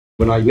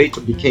When I later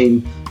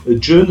became a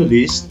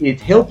journalist, it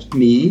helped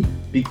me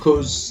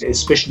because,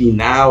 especially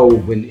now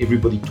when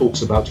everybody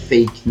talks about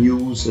fake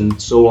news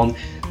and so on,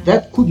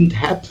 that couldn't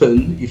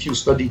happen if you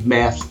studied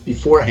math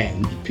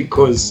beforehand,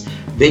 because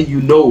then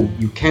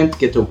you can't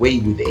get away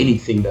with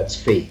anything that's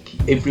fake.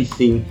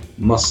 Everything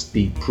must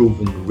be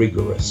proven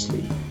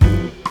rigorously.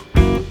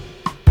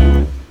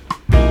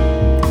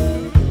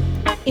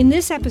 In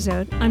this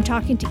episode, I'm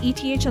talking to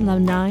ETH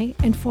alumni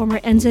and former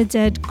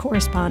NZZ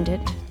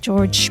correspondent,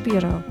 George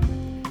Szpiro.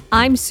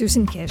 I'm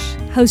Susan Kish,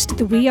 host of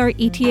the We Are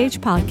ETH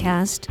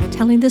podcast,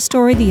 telling the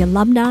story of the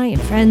alumni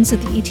and friends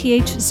of the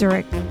ETH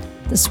Zurich,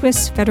 the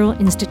Swiss Federal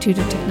Institute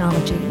of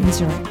Technology in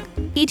Zurich.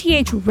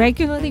 ETH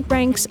regularly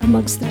ranks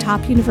amongst the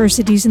top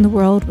universities in the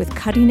world with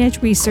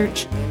cutting-edge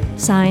research,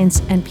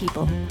 science, and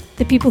people.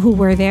 The people who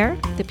were there,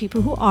 the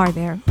people who are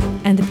there,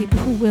 and the people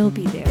who will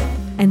be there.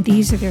 And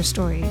these are their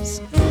stories.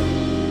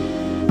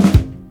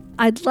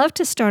 I'd love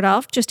to start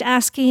off just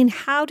asking,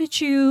 how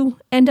did you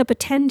end up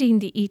attending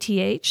the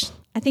ETH?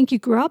 I think you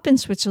grew up in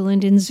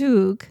Switzerland, in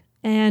Zug.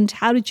 And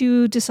how did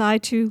you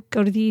decide to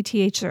go to the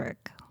ETH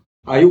Zurich?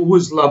 I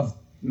always loved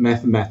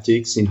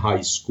mathematics in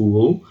high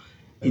school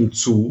in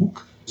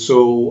Zug.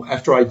 So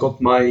after I got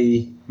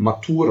my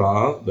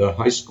Matura, the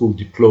high school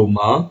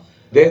diploma,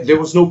 there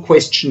was no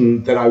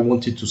question that I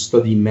wanted to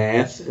study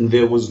math, and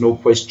there was no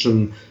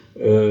question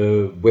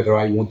whether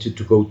I wanted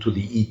to go to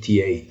the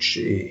ETH.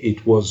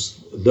 It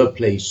was the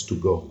place to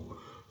go.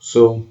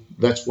 So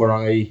that's where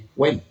I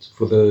went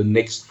for the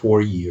next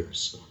 4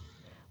 years.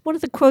 One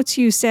of the quotes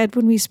you said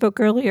when we spoke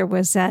earlier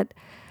was that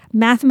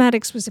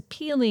mathematics was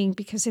appealing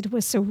because it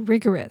was so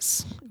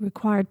rigorous,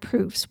 required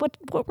proofs.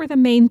 What were the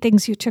main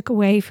things you took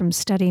away from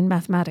studying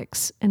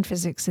mathematics and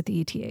physics at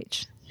the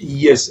ETH?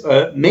 Yes,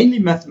 mainly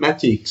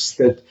mathematics,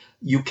 that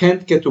you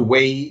can't get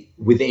away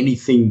with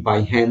anything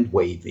by hand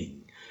waving.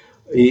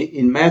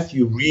 In math,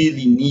 you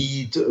really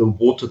need a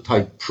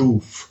watertight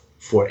proof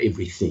for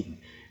everything.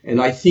 And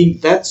I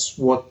think that's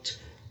what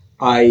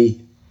I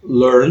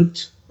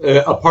learned,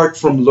 apart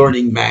from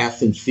learning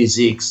math and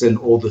physics and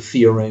all the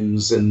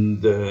theorems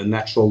and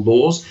natural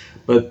laws.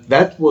 But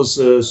that was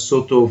a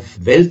sort of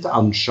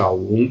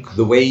Weltanschauung,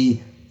 the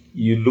way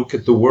you look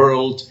at the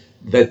world,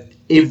 that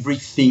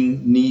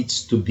everything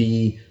needs to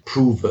be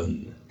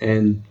proven.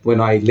 And when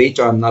I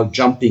later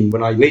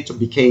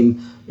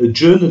became a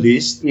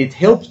journalist, it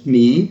helped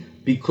me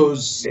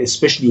because,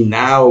 especially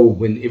now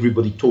when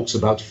everybody talks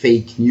about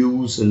fake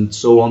news and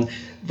so on,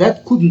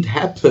 that couldn't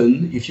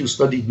happen if you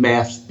studied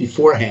math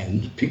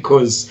beforehand,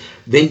 because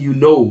then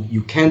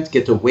you can't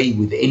get away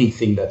with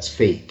anything that's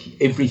fake.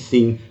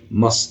 Everything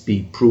must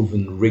be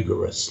proven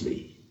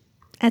rigorously.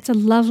 That's a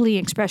lovely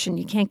expression.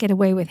 You can't get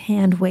away with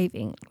hand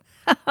waving.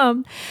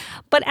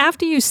 But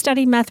after you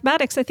studied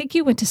mathematics, I think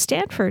you went to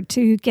Stanford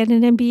to get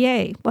an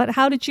MBA. But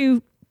how did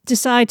you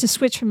decide to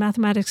switch from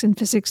mathematics and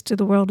physics to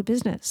the world of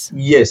business?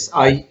 Yes,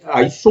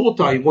 I thought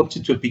I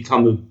wanted to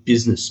become a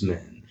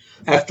businessman.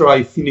 After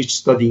I finished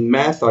studying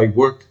math, I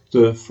worked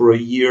for a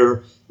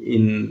year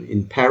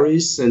in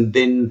Paris, and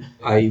then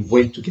I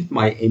went to get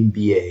my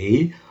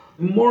MBA.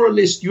 More or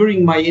less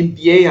during my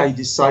MBA, I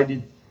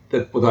decided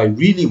that what I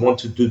really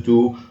wanted to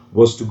do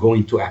was to go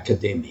into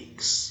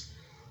academics.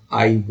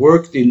 I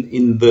worked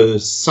in the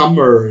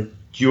summer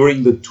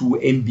during the 2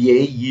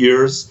 MBA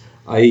years.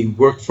 I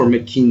worked for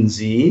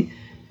McKinsey,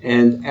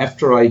 and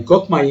after I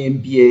got my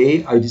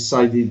MBA, I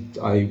decided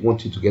I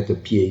wanted to get a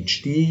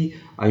PhD.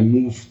 I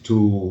moved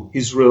to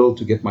Israel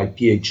to get my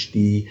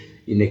PhD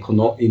in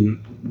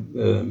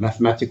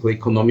mathematical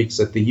economics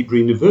at the Hebrew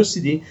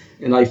University,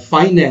 and I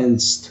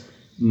financed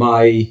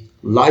my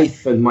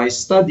life and my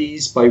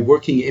studies by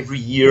working every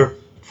year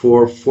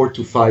for 4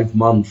 to 5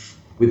 months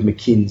with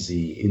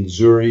McKinsey in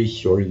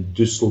Zurich or in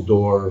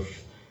Düsseldorf.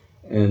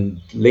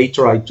 And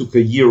later I took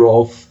a year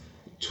off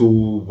to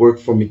work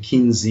for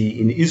McKinsey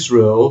in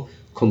Israel,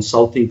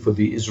 consulting for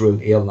the Israel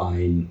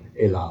airline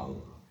El Al.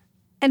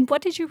 And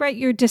what did you write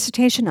your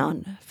dissertation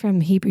on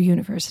from Hebrew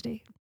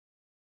University?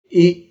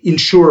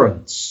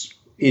 Insurance.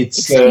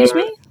 Excuse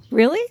me?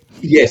 Really?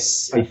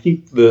 Yes, I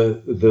think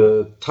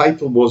the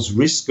title was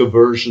Risk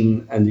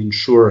Aversion and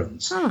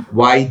Insurance. Huh.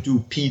 Why do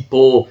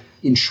people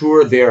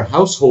insure their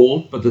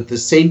household, but at the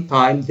same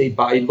time they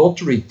buy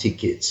lottery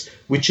tickets,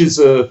 which is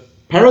a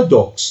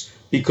paradox,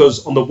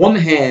 because on the one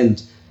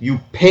hand, you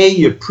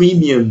pay a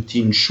premium to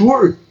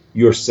insure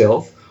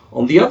yourself.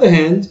 On the other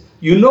hand,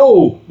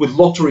 with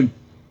lottery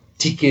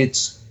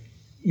tickets,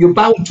 you're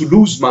bound to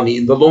lose money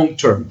in the long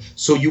term.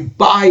 So you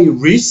buy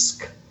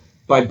risk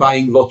by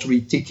buying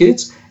lottery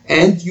tickets,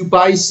 and you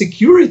buy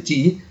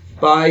security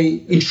by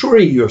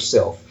insuring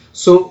yourself.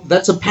 So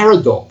that's a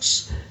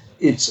paradox.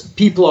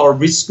 People are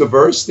risk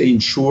averse, they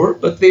insure,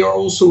 but they are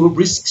also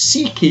risk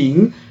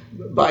seeking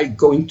by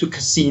going to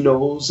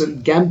casinos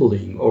and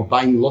gambling or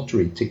buying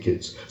lottery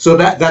tickets. So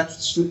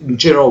that's in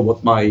general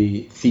what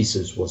my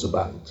thesis was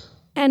about.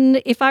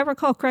 And if I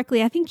recall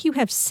correctly, I think you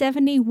have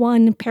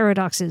 71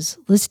 paradoxes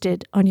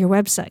listed on your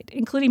website,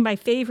 including my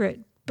favorite,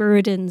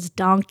 Buridan's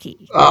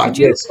donkey.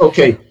 Yes,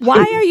 okay.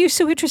 Why are you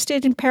so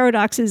interested in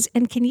paradoxes,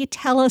 and can you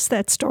tell us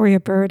that story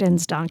of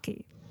Buridan's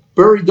donkey?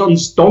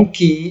 Buridan's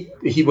donkey,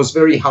 he was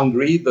very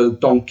hungry, the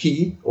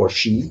donkey, or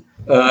she,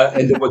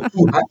 and there were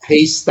two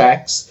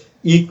haystacks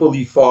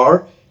equally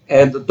far,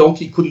 and the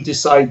donkey couldn't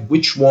decide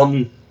which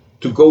one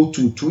to go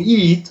to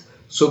eat,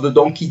 so the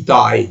donkey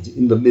died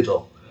in the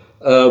middle.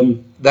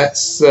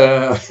 That's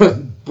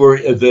the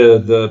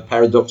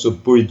paradox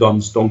of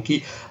Buridan's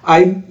donkey.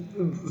 I'm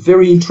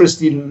very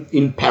interested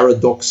in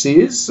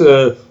paradoxes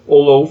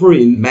all over,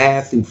 in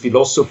math, in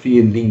philosophy,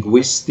 in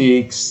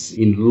linguistics,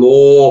 in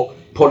law,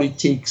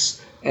 politics,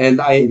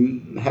 and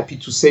I'm happy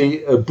to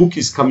say a book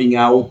is coming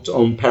out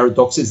on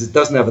paradoxes. It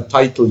doesn't have a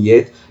title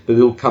yet, but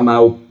it'll come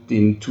out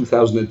in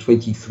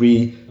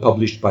 2023,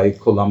 published by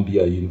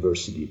Columbia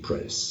University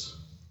Press.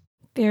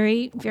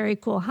 Very, very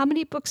cool. How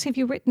many books have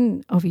you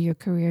written over your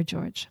career,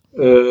 George?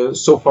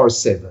 So far,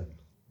 7.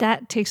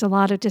 That takes a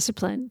lot of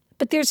discipline.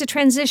 But there's a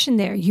transition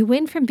there. You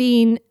went from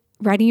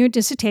writing your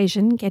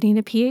dissertation, getting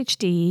a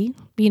PhD,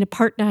 being a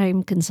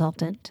part-time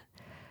consultant,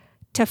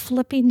 to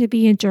flipping to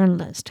be a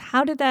journalist.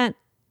 How did that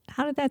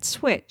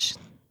switch?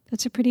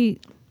 That's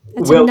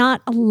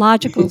not a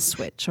logical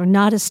switch, or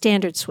not a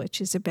standard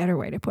switch is a better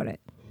way to put it.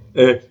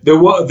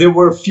 There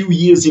were a few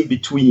years in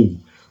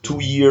between.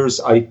 2 years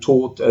I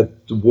taught at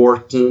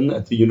Wharton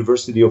at the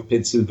University of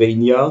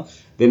Pennsylvania.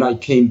 Then I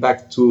came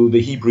back to the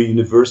Hebrew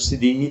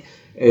University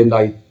and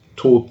I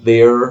taught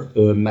there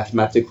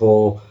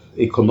mathematical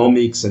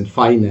economics and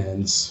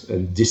finance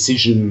and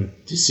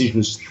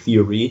decisions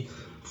theory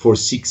for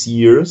 6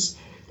 years.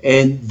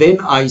 And then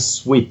I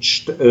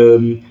switched.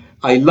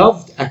 I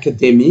loved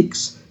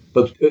academics,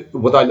 but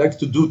what I like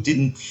to do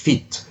didn't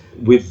fit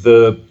with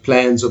the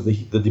plans of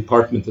the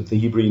department at the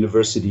Hebrew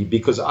University,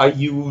 because I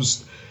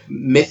used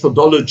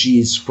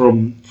methodologies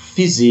from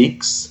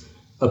physics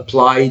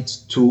applied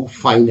to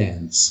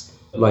finance,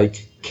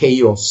 like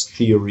chaos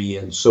theory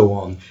and so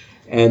on.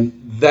 And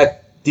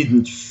that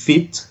didn't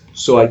fit,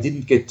 so I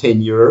didn't get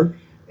tenure.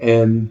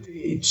 And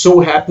it so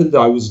happened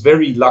I was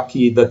very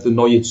lucky that the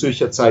Neue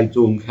Zürcher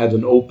Zeitung had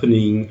an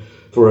opening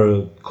for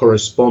a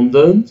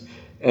correspondent.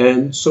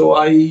 And so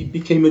I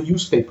became a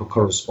newspaper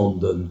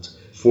correspondent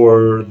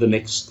for the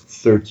next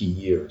 30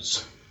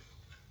 years.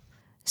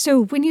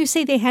 So when you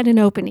say they had an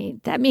opening,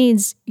 that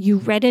means you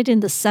read it in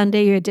the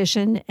Sunday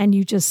edition and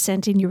you just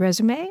sent in your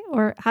resume?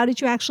 Or how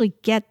did you actually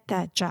get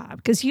that job?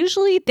 Because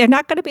usually they're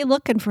not going to be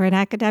looking for an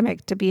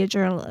academic to be a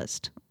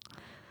journalist.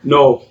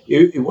 No,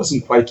 it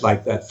wasn't quite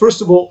like that.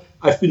 First of all,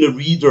 I've been a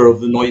reader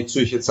of the Neue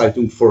Zürcher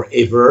Zeitung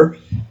forever,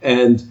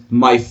 and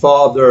my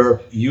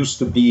father used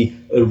to be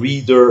a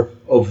reader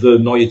of the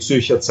Neue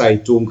Zürcher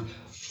Zeitung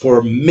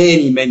for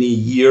many, many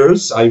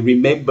years. I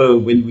remember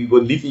when we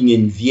were living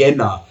in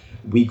Vienna,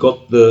 we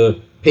got the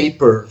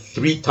paper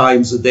 3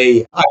 times a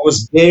day. I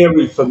was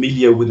very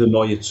familiar with the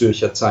Neue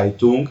Zürcher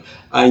Zeitung.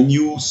 I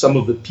knew some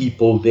of the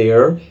people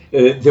there.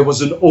 There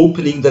was an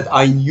opening that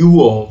I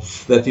knew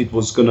of, that it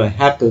was going to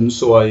happen,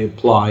 so I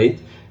applied,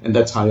 and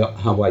that's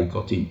how I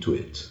got into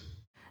it.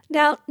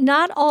 Now,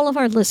 not all of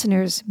our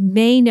listeners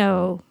may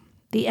know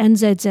the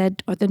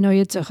NZZ, or the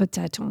Neue Zürcher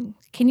Zeitung.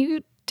 Can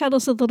you tell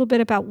us a little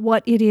bit about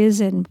what it is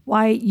and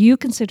why you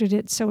considered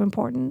it so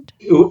important?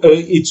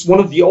 It's one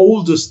of the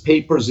oldest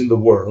papers in the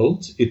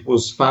world. It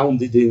was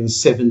founded in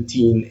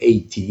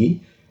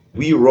 1780.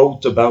 We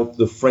wrote about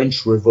the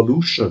French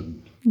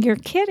Revolution. You're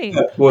kidding.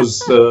 That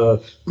was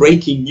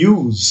breaking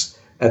news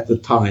at the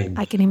time.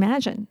 I can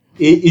imagine.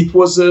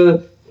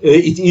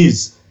 It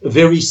is a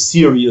very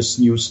serious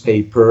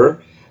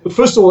newspaper.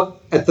 First of all,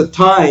 at the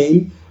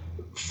time,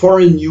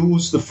 foreign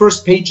news, the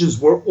first pages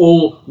were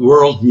all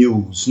world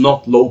news,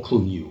 not local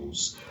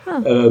news.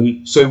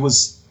 So it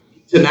was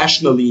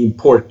internationally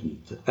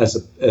important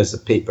as a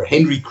paper.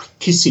 Henry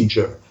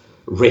Kissinger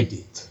read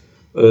it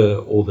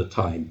all the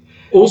time.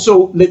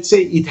 Also, let's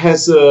say it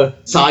has a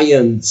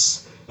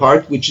science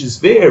part, which is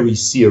very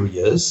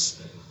serious,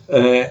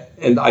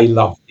 and I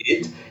loved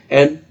it.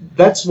 And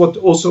that's what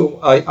also,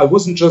 I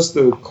wasn't just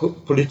a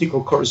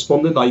political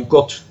correspondent, I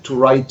got to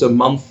write a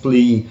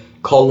monthly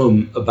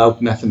column about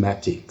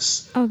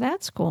mathematics. Oh,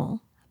 that's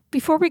cool.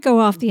 Before we go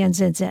off the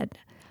NZZ,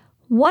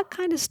 what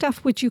kind of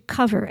stuff would you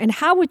cover, and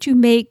how would you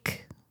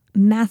make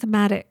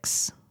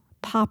mathematics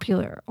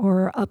popular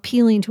or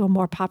appealing to a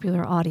more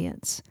popular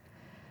audience?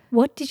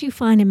 What did you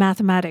find in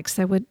mathematics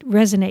that would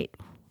resonate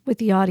with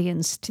the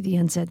audience to the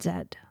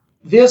NZZ?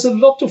 There's a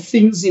lot of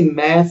things in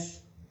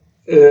math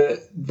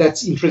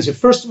that's interesting.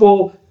 First of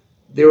all,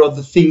 there are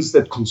the things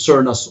that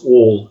concern us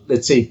all,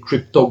 let's say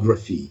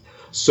cryptography.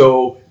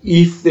 So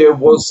if there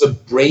was a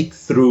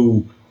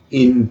breakthrough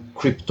in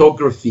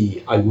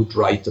cryptography, I would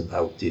write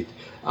about it.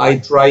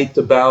 I'd write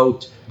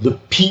about the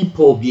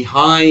people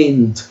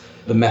behind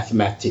the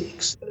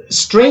mathematics.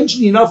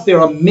 Strangely enough, there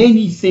are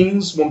many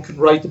things one can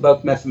write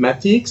about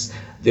mathematics.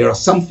 There are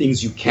some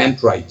things you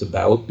can't write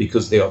about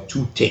because they are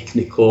too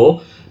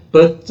technical.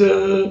 But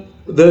the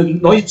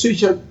Neue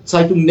Zürcher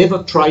Zeitung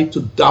never tried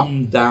to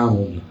dumb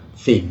down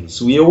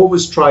things. We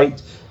always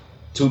tried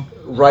to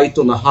write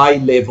on a high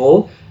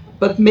level.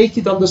 but make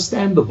it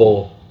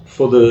understandable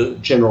for the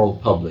general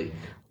public.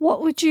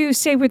 What would you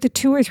say were the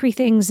 2 or 3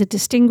 things that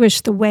distinguish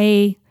the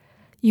way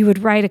you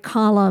would write a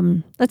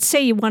column? Let's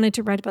say you wanted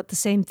to write about the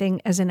same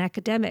thing as an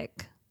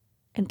academic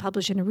and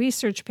publish in a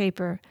research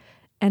paper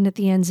and at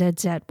the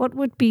NZZ. What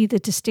would be the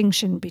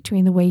distinction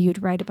between the way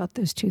you'd write about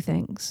those 2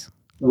 things?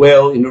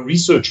 Well, in a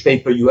research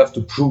paper, you have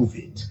to prove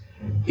it.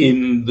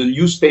 In the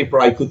newspaper,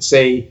 I could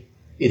say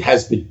it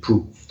has been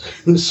proved.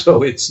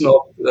 So it's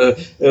not,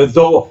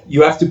 though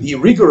you have to be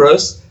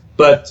rigorous,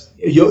 but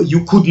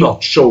you could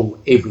not show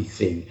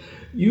everything.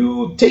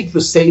 You take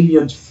the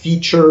salient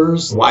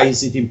features. Why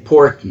is it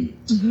important?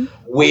 Mm-hmm.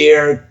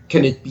 Where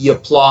can it be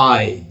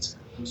applied?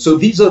 So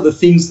these are the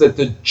things that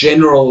the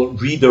general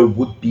reader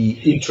would be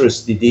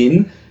interested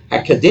in.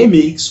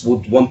 Academics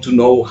would want to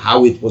know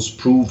how it was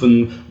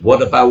proven.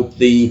 What about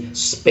the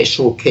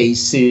special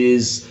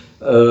cases?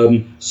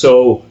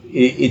 So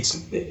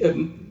it's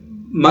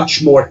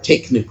much more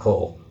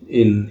technical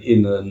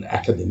in an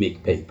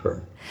academic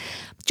paper.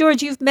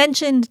 George, you've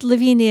mentioned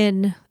living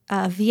in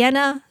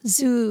Vienna,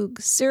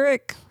 Zug,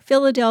 Zurich,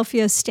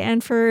 Philadelphia,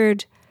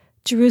 Stanford,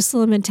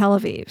 Jerusalem, and Tel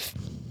Aviv.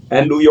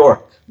 And New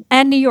York.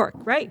 And New York,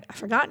 right. I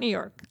forgot New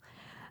York.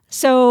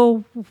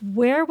 So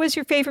where was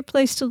your favorite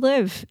place to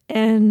live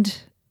and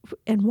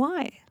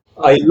why?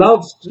 I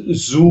loved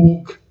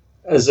Zug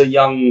as a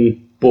young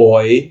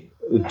boy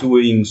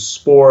doing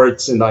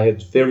sports, and I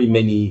had very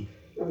many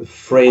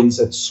friends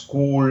at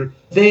school.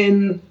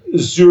 Then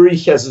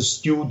Zurich as a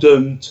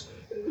student.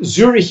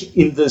 Zurich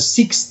in the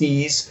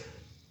 60s,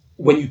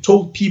 when you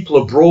told people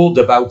abroad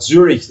about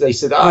Zurich, they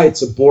said,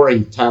 it's a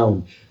boring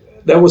town.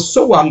 That was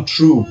so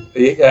untrue.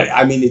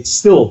 I mean, it's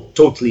still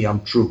totally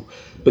untrue.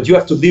 But you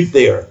have to live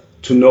there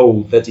to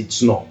know that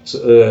it's not.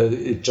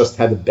 It just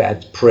had a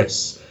bad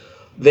press.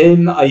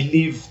 Then I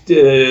lived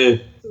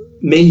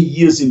many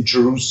years in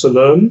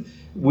Jerusalem,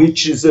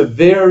 which is a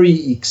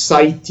very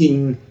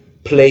exciting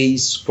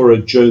place for a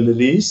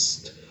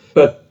journalist.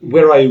 But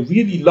where I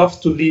really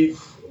loved to live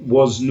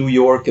was New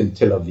York and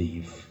Tel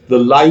Aviv. The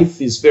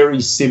life is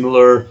very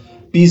similar,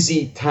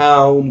 busy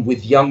town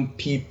with young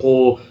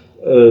people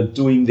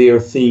doing their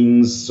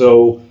things.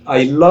 So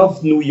I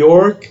love New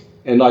York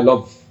and I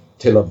love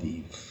Tel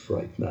Aviv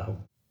right now.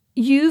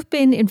 You've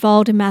been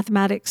involved in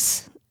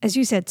mathematics, as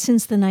you said,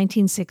 since the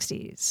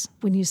 1960s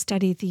when you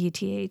studied the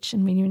ETH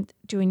and when you're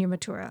doing your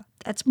Matura.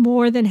 That's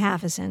more than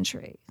half a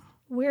century.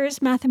 Where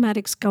is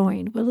mathematics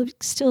going? Will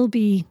it still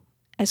be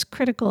as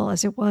critical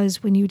as it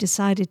was when you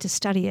decided to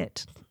study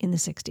it in the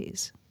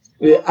 60s?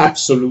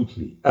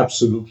 Absolutely,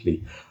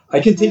 absolutely. I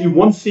can tell you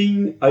one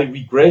thing I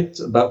regret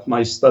about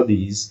my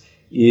studies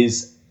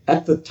is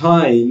at the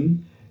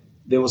time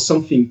there was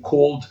something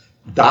called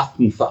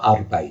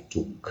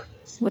Datenverarbeitung.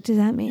 What does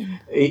that mean?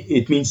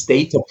 It means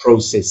data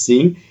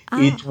processing.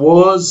 It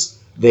was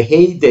the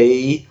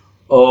heyday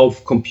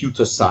of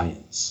computer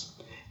science.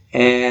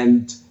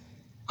 And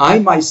I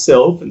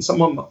myself and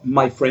some of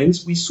my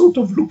friends, we sort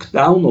of looked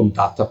down on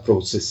data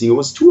processing. It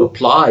was too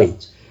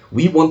applied.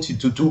 We wanted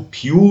to do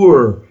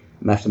pure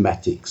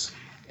mathematics.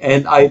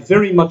 And I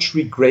very much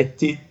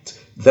regretted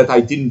that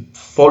I didn't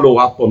follow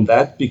up on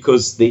that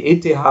because the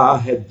ETH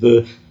had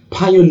the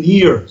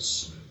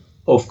pioneers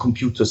of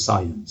computer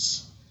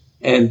science.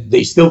 And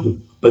they still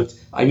do. But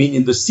I mean,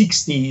 in the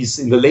 60s,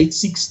 in the late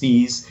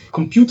 60s,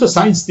 computer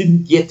science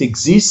didn't yet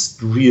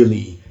exist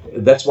really.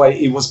 That's why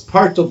it was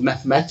part of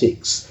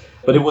mathematics,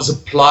 but it was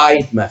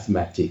applied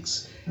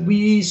mathematics.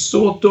 We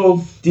sort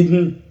of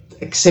didn't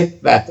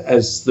accept that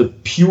as the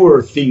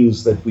pure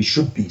things that we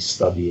should be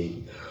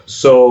studying.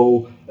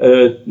 So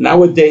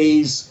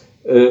nowadays,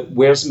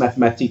 where's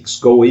mathematics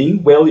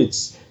going? Well,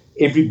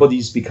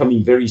 everybody's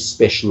becoming very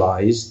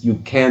specialized. You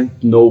can't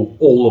know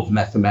all of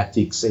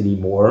mathematics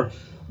anymore.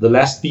 The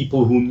last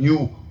people who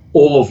knew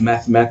all of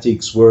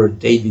mathematics were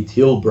David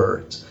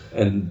Hilbert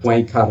and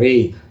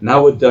Poincaré.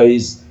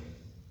 Nowadays,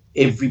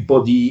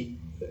 everybody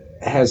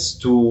has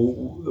to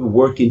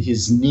work in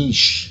his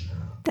niche.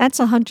 That's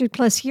 100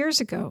 plus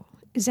years ago.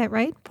 Is that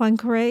right?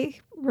 Poincaré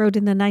wrote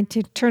in the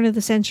turn of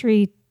the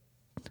century,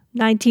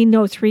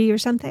 1903 or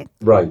something?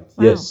 Right,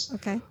 wow. Yes.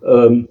 Okay.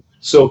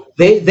 So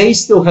they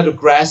still had a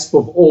grasp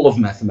of all of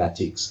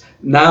mathematics.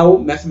 Now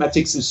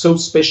mathematics is so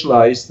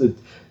specialized that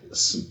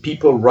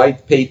people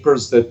write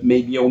papers that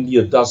maybe only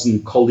a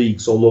dozen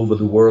colleagues all over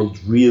the world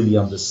really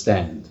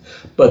understand.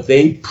 But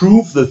they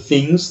prove the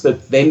things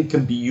that then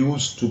can be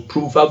used to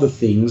prove other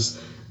things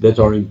that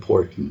are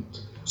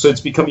important. So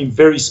it's becoming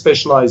very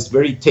specialized,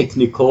 very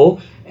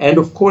technical. And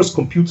of course,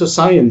 computer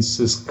science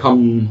has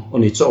come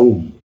on its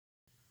own.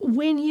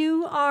 When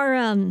you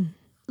are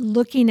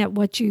looking at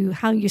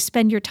how you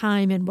spend your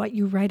time and what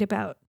you write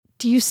about,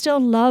 do you still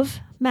love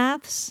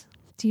maths?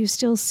 Do you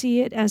still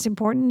see it as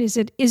important? Is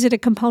it a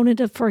component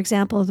of, for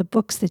example, the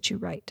books that you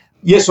write?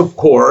 Yes, of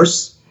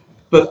course.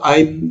 But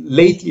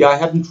lately I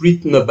haven't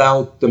written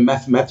about the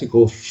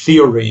mathematical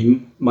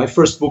theorem. My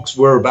first books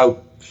were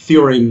about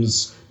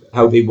theorems,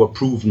 how they were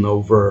proven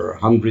over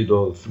 100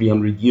 or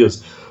 300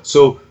 years.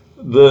 So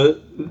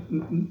the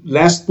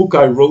last book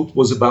I wrote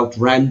was about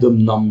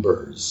random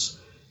numbers.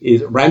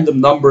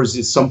 Random numbers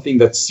is something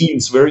that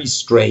seems very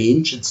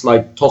strange. It's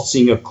like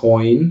tossing a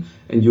coin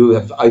and you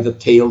have either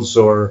tails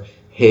or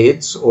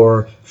heads,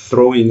 or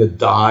throwing a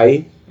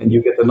die and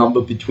you get a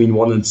number between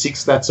 1 and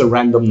 6. That's a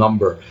random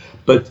number.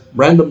 But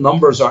random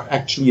numbers are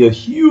actually a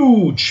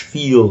huge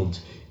field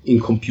in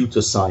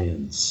computer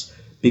science,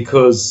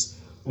 because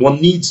one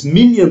needs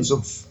millions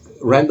of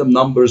random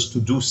numbers to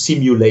do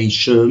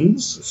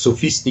simulations,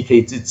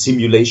 sophisticated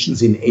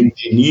simulations in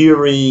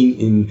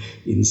engineering,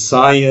 in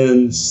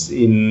science,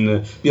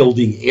 in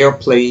building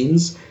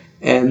airplanes.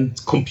 And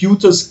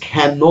computers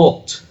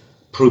cannot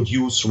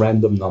produce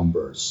random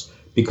numbers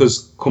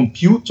because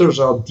computers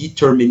are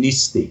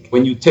deterministic.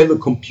 When you tell a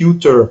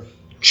computer,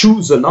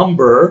 choose a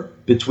number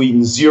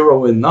between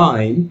 0 and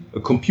 9, a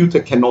computer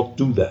cannot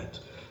do that.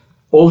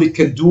 All it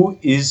can do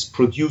is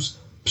produce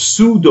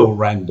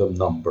pseudo-random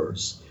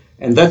numbers.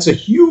 And that's a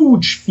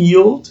huge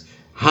field,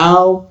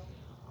 how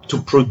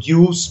to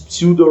produce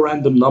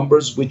pseudo-random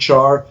numbers which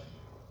are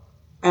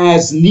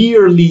as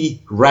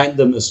nearly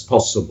random as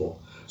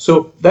possible.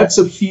 So that's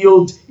a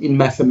field in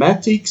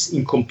mathematics,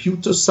 in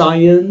computer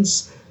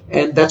science,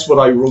 and that's what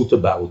I wrote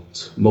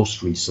about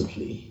most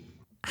recently.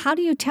 How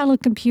do you tell a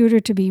computer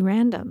to be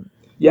random?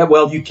 Yeah,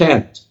 well, you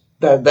can't.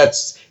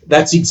 That's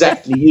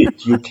exactly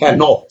it. You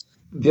cannot.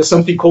 There's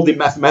something called in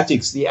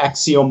mathematics the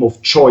axiom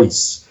of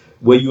choice,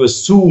 where you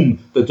assume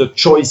that a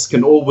choice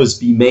can always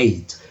be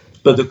made.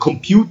 But a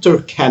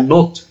computer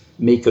cannot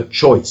make a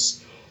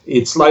choice.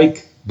 It's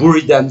like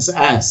Buridan's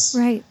ass.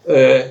 Right.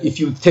 If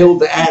you tell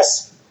the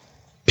ass,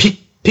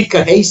 pick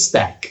a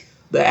haystack,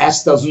 the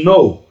ass doesn't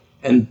know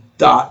and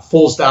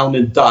falls down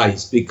and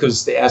dies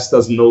because the ass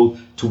doesn't know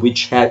to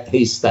which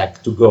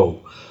haystack to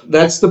go.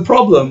 That's the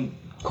problem.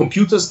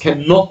 Computers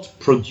cannot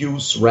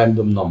produce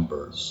random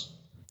numbers.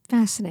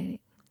 Fascinating.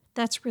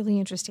 That's really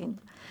interesting.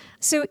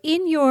 So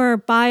in your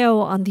bio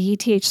on the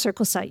ETH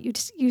Circle site,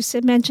 you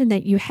mentioned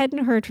that you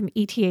hadn't heard from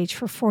ETH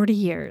for 40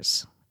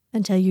 years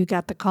until you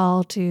got the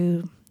call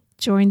to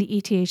join the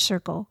ETH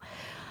Circle.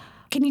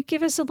 Can you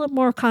give us a little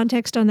more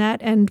context on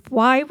that? And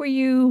why were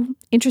you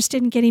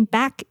interested in getting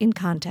back in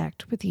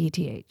contact with the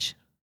ETH?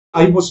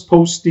 I was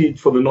posted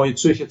for the Neue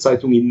Zürcher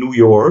Zeitung in New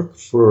York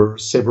for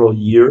several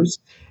years.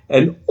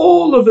 And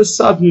all of a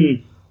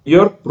sudden,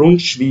 Jörg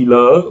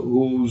Brunschwiler,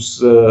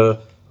 who's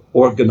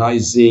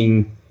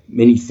organizing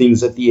many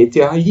things at the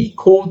ETH, he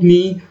called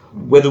me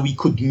whether we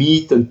could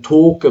meet and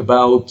talk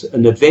about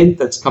an event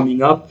that's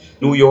coming up,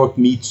 New York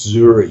meets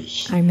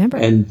Zurich. I remember.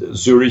 And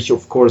Zurich,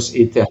 of course,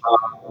 ETH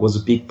was a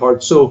big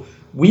part. So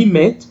we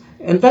met,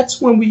 and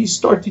that's when we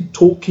started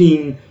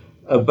talking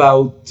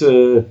about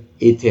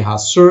ETH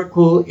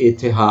Circle,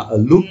 ETH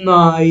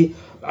alumni.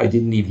 I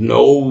didn't even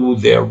know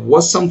there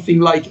was something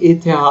like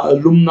ETH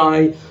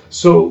alumni.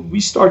 So we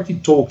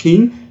started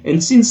talking,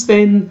 and since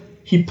then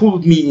he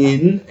pulled me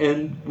in,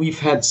 and we've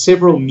had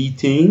several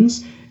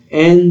meetings.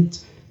 And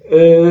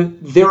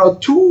there are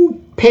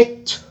two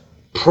pet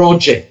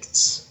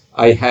projects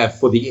I have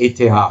for the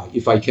ETH,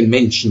 if I can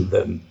mention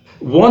them.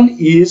 One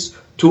is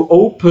to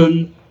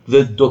open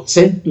the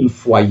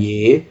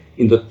Dozentenfoyer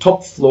in the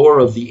top floor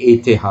of the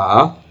ETH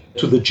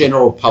to the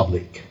general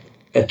public,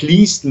 at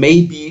least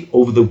maybe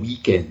over the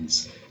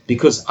weekends,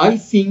 because I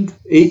think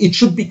it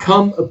should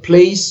become a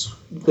place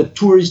that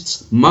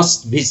tourists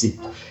must visit.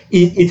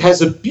 It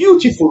has a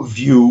beautiful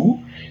view.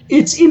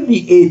 It's in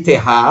the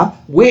ETH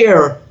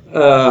where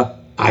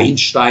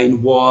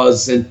Einstein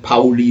was and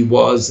Pauli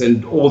was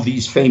and all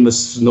these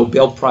famous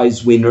Nobel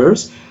Prize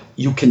winners.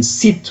 You can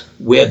sit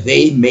where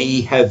they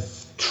may have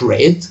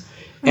tread,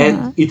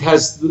 and it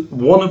has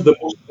one of the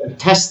most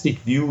fantastic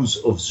views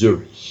of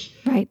Zurich.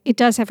 Right. It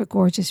does have a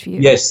gorgeous view.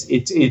 Yes,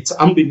 it's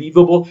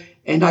unbelievable.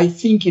 And I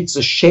think it's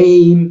a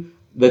shame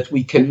that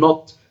we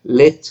cannot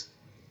let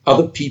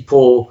other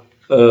people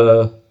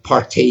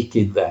partake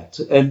in that.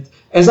 And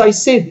as I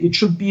said, it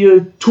should be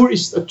a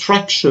tourist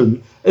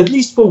attraction, at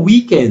least for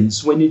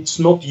weekends when it's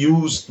not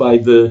used by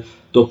the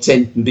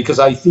Dozenten, because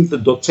I think the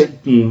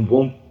Dozenten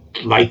won't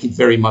like it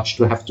very much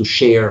to have to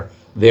share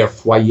their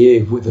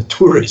foyer with the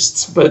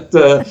tourists. But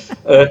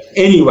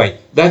anyway,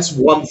 that's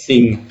one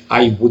thing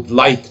I would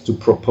like to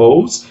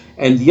propose.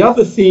 And the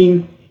other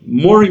thing,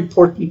 more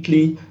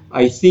importantly,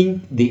 I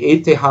think the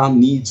ETH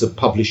needs a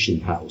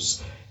publishing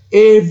house.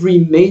 Every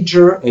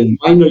major and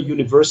minor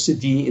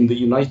university in the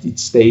United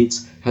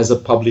States has a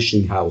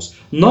publishing house,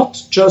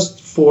 not just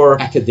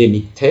for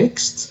academic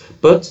texts,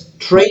 but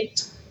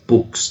trade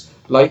books,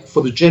 like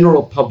for the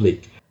general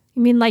public.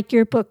 You mean like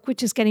your book,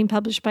 which is getting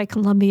published by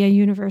Columbia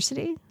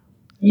University?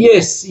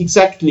 Yes,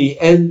 exactly.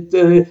 And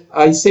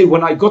I say,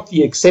 when I got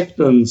the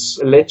acceptance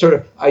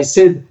letter, I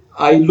said,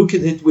 I look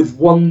at it with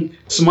one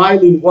smile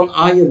in one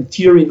eye and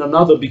tear in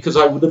another, because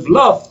I would have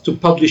loved to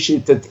publish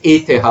it at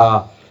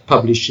ETH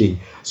Publishing.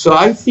 So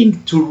I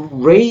think to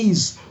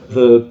raise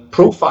the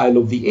profile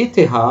of the ETH,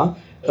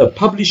 a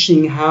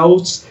publishing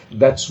house,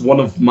 that's one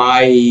of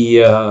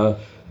my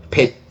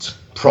pet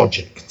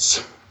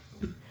projects.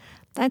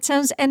 That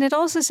sounds, and it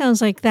also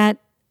sounds like that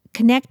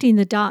connecting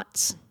the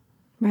dots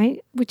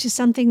right? Which is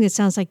something that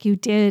sounds like you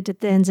did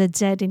at the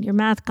NZZ in your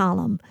math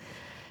column.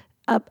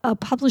 A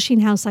publishing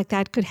house like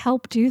that could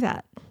help do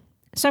that.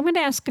 So I'm going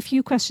to ask a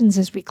few questions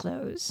as we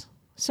close.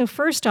 So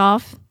first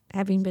off,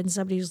 having been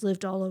somebody who's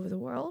lived all over the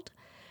world,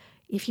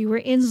 if you were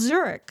in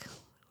Zurich,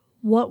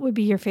 what would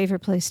be your favorite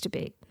place to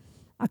be?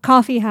 A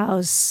coffee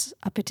house,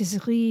 a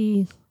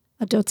patisserie,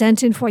 a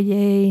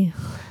Dozentenfoyer?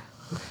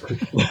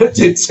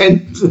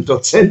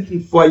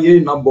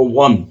 Dozentenfoyer number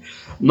one.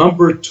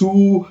 Number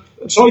two,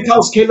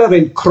 Zeughauskeller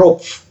and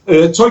Kropf.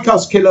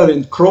 Zeughauskeller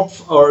and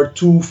Kropf are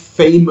two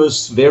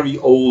famous, very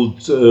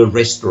old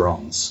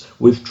restaurants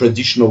with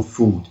traditional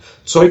food.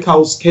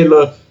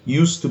 Zeughauskeller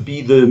used to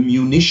be the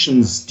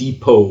munitions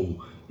depot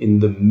in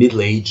the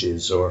Middle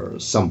Ages or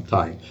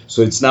sometime.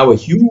 So it's now a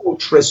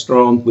huge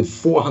restaurant with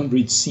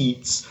 400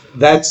 seats.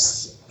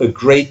 That's a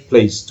great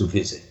place to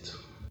visit.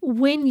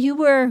 When you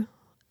were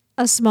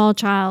a small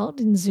child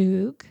in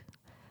Zug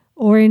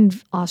or in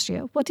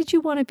Austria, what did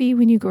you want to be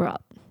when you grew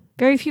up?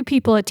 Very few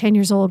people at 10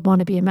 years old want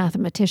to be a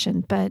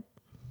mathematician, but...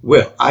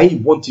 Well, I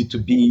wanted to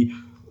be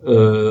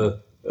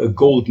a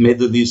gold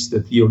medalist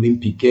at the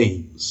Olympic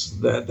Games.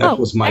 That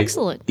was my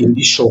excellent.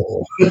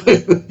 initial...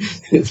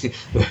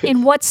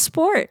 In what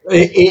sport?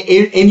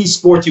 Any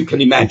sport you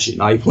can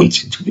imagine, I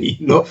wanted to be.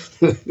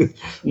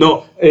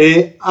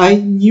 I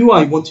knew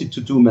I wanted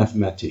to do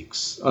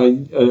mathematics.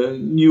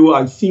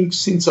 I think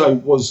since I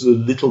was a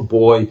little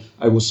boy,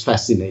 I was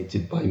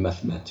fascinated by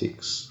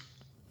mathematics.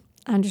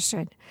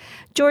 Understood.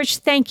 George,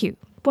 thank you.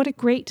 What a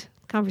great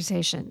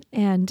conversation.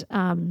 And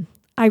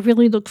I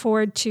really look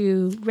forward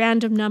to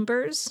random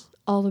numbers,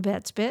 all the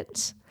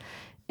bits,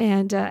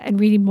 and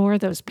reading more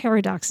of those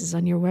paradoxes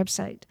on your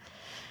website.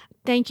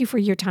 Thank you for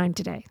your time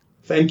today.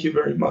 Thank you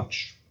very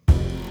much.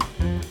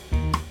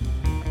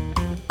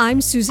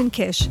 I'm Susan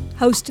Kish,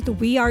 host of the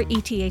We Are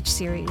ETH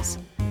series.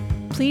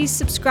 Please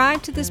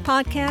subscribe to this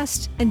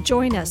podcast and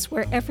join us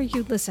wherever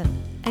you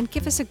listen, and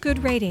give us a good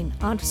rating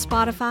on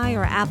Spotify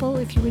or Apple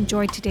if you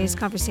enjoyed today's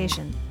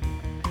conversation.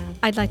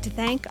 I'd like to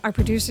thank our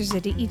producers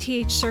at the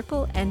ETH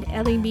Circle and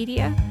LE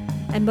Media,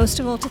 and most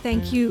of all to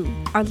thank you,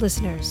 our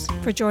listeners,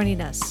 for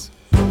joining us.